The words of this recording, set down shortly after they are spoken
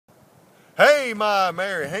Hey, my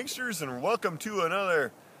merry hangsters, and welcome to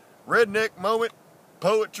another redneck moment,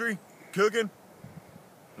 poetry, cooking,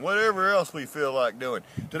 whatever else we feel like doing.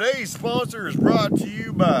 Today's sponsor is brought to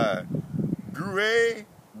you by Gruyere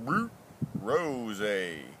Brut Rose.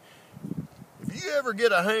 If you ever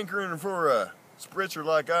get a hankering for a spritzer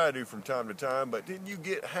like I do from time to time, but then you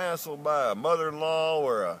get hassled by a mother-in-law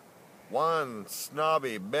or a wine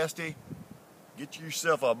snobby bestie, get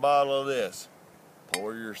yourself a bottle of this.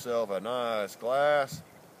 Pour yourself a nice glass,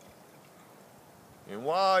 and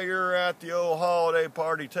while you're at the old holiday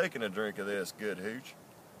party taking a drink of this good hooch,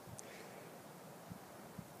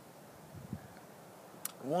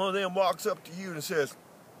 one of them walks up to you and says,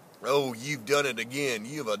 "Oh, you've done it again.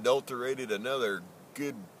 You've adulterated another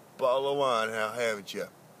good bottle of wine, how haven't you?"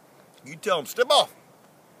 You tell them, "Step off.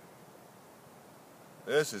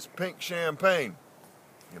 This is pink champagne,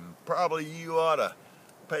 and probably you ought to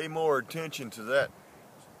pay more attention to that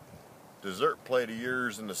dessert plate of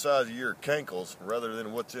yours and the size of your cankles rather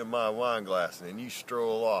than what's in my wine glass." And then you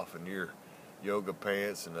stroll off in your yoga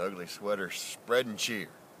pants and ugly sweater, spreading cheer.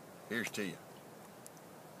 Here's to you.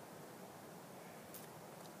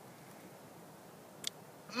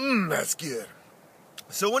 That's good.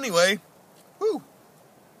 So anyway, whew.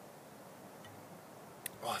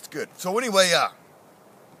 Oh, it's good. So anyway,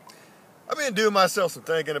 I've been doing myself some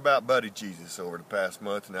thinking about Buddy Jesus over the past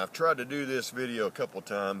month, and I've tried to do this video a couple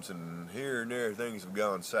times, and here and there things have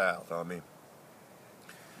gone south on me.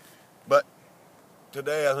 But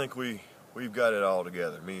today I think we've got it all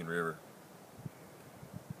together, me and River.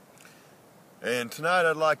 And tonight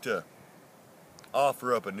I'd like to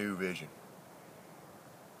offer up a new vision,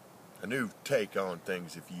 a new take on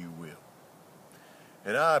things, if you will.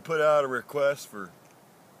 And I put out a request for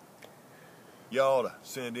y'all to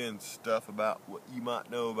send in stuff about what you might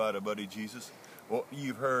know about a Buddy Jesus, what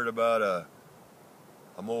you've heard about a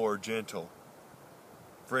more gentle,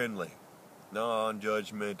 friendly,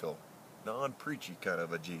 non-judgmental, non-preachy kind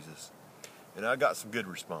of a Jesus. And I got some good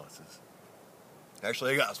responses.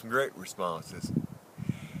 Actually, I got some great responses.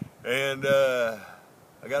 And I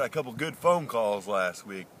got a couple good phone calls last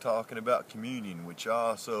week talking about communion, which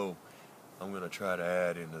also I'm going to try to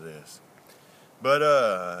add into this. But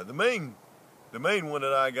the main one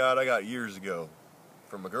that I got years ago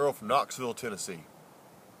from a girl from Knoxville, Tennessee.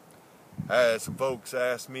 I had some folks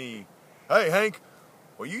ask me, "Hey, Hank,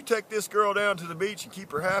 will you take this girl down to the beach and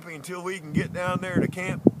keep her happy until we can get down there to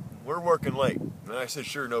camp? We're working late." And I said,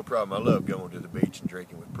 "Sure, no problem. I love going to the beach and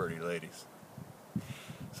drinking with pretty ladies."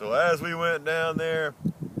 So as we went down there,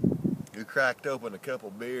 we cracked open a couple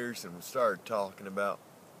beers and we started talking about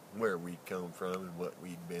where we'd come from and what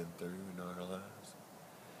we'd been through in our lives.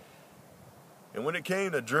 And when it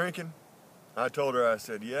came to drinking, I told her, I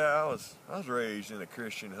said, "Yeah, I was raised in a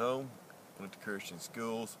Christian home, went to Christian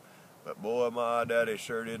schools, but boy, my daddy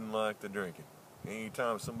sure didn't like the drinking.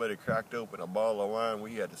 Anytime somebody cracked open a bottle of wine,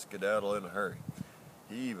 we had to skedaddle in a hurry.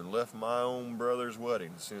 He even left my own brother's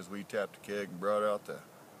wedding as soon as we tapped the keg and brought out the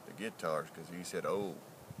guitars, because he said, 'Oh,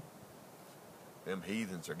 them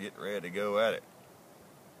heathens are getting ready to go at it.'"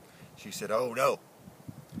 She said, "Oh, no."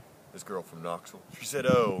 This girl from Knoxville. She said,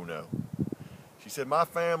 "Oh, no." She said, "My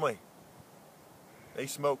family, they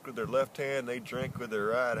smoked with their left hand, they drank with their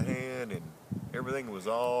right hand, and everything was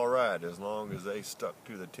all right as long as they stuck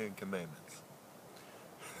to the 10 Commandments."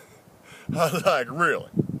 I was like, "Really?"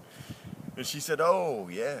 And she said, "Oh,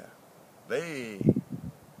 yeah. They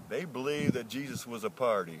believed that Jesus was a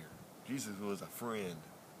partier. Jesus was a friend.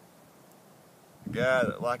 A guy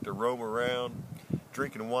that liked to roam around,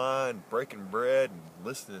 drinking wine, breaking bread, and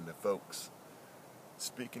listening to folks,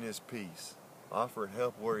 speaking his piece, offering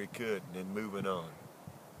help where he could, and then moving on."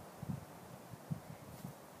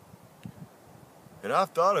 And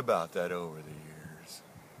I've thought about that over the years.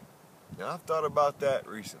 Now, I've thought about that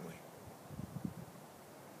recently.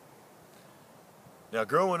 Now,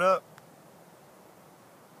 growing up,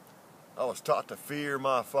 I was taught to fear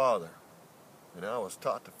my father, and I was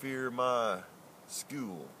taught to fear my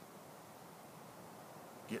school.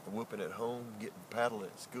 Getting whooping at home, getting paddled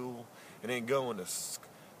at school, and then going to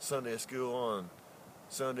Sunday school on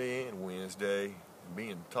Sunday and Wednesday, and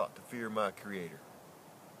being taught to fear my Creator.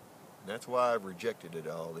 And that's why I've rejected it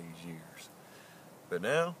all these years. But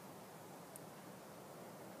now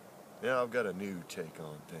I've got a new take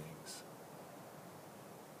on things.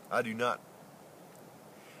 I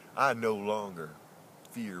no longer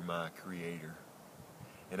fear my Creator,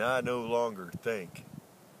 and I no longer think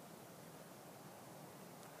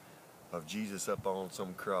of Jesus up on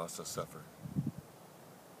some cross to suffer.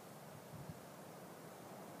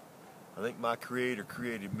 I think my Creator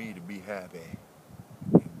created me to be happy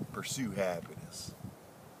and pursue happiness.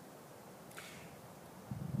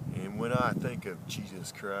 when I think of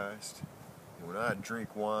Jesus Christ, and when I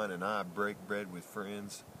drink wine and I break bread with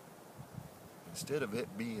friends, instead of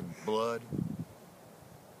it being blood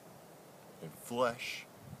and flesh,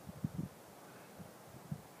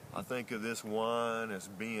 I think of this wine as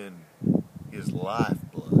being his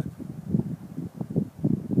lifeblood.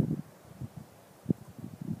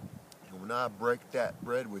 And when I break that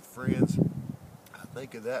bread with friends, I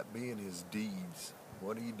think of that being his deeds,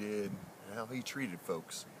 what he did, how he treated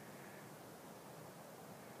folks.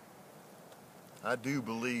 I do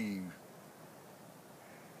believe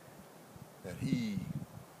that he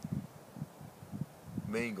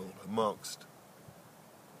mingled amongst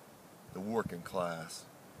the working class,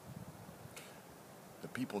 the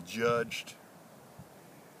people judged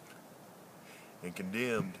and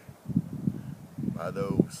condemned by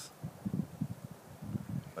those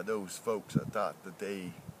folks that thought that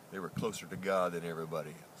they were closer to God than everybody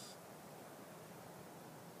else.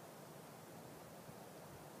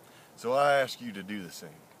 So I ask you to do the same.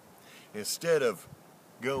 Instead of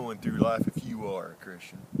going through life, if you are a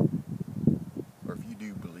Christian, or if you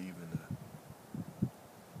do believe in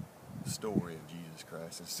the story of Jesus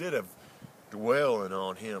Christ, instead of dwelling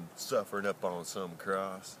on him suffering up on some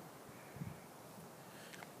cross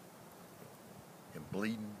and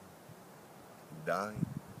bleeding and dying,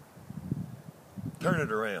 turn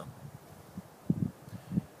it around.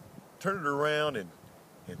 Turn it around and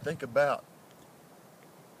think about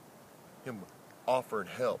him offering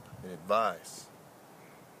help and advice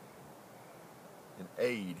and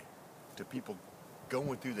aid to people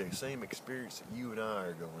going through the same experience that you and I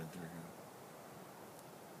are going through.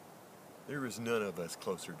 There is none of us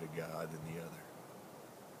closer to God than the other.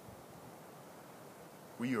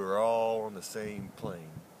 We are all on the same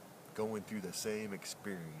plane, going through the same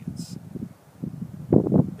experience.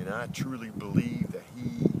 And I truly believe that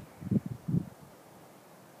he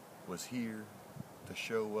was here to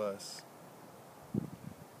show us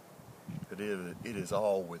that it is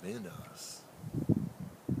all within us.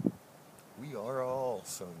 We are all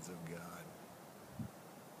sons of God.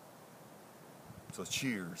 So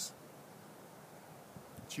cheers.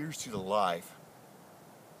 Cheers to the life,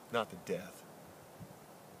 not the death.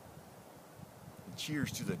 And cheers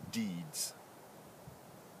to the deeds,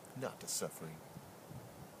 not the suffering.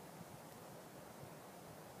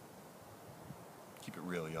 Keep it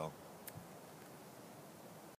real, y'all.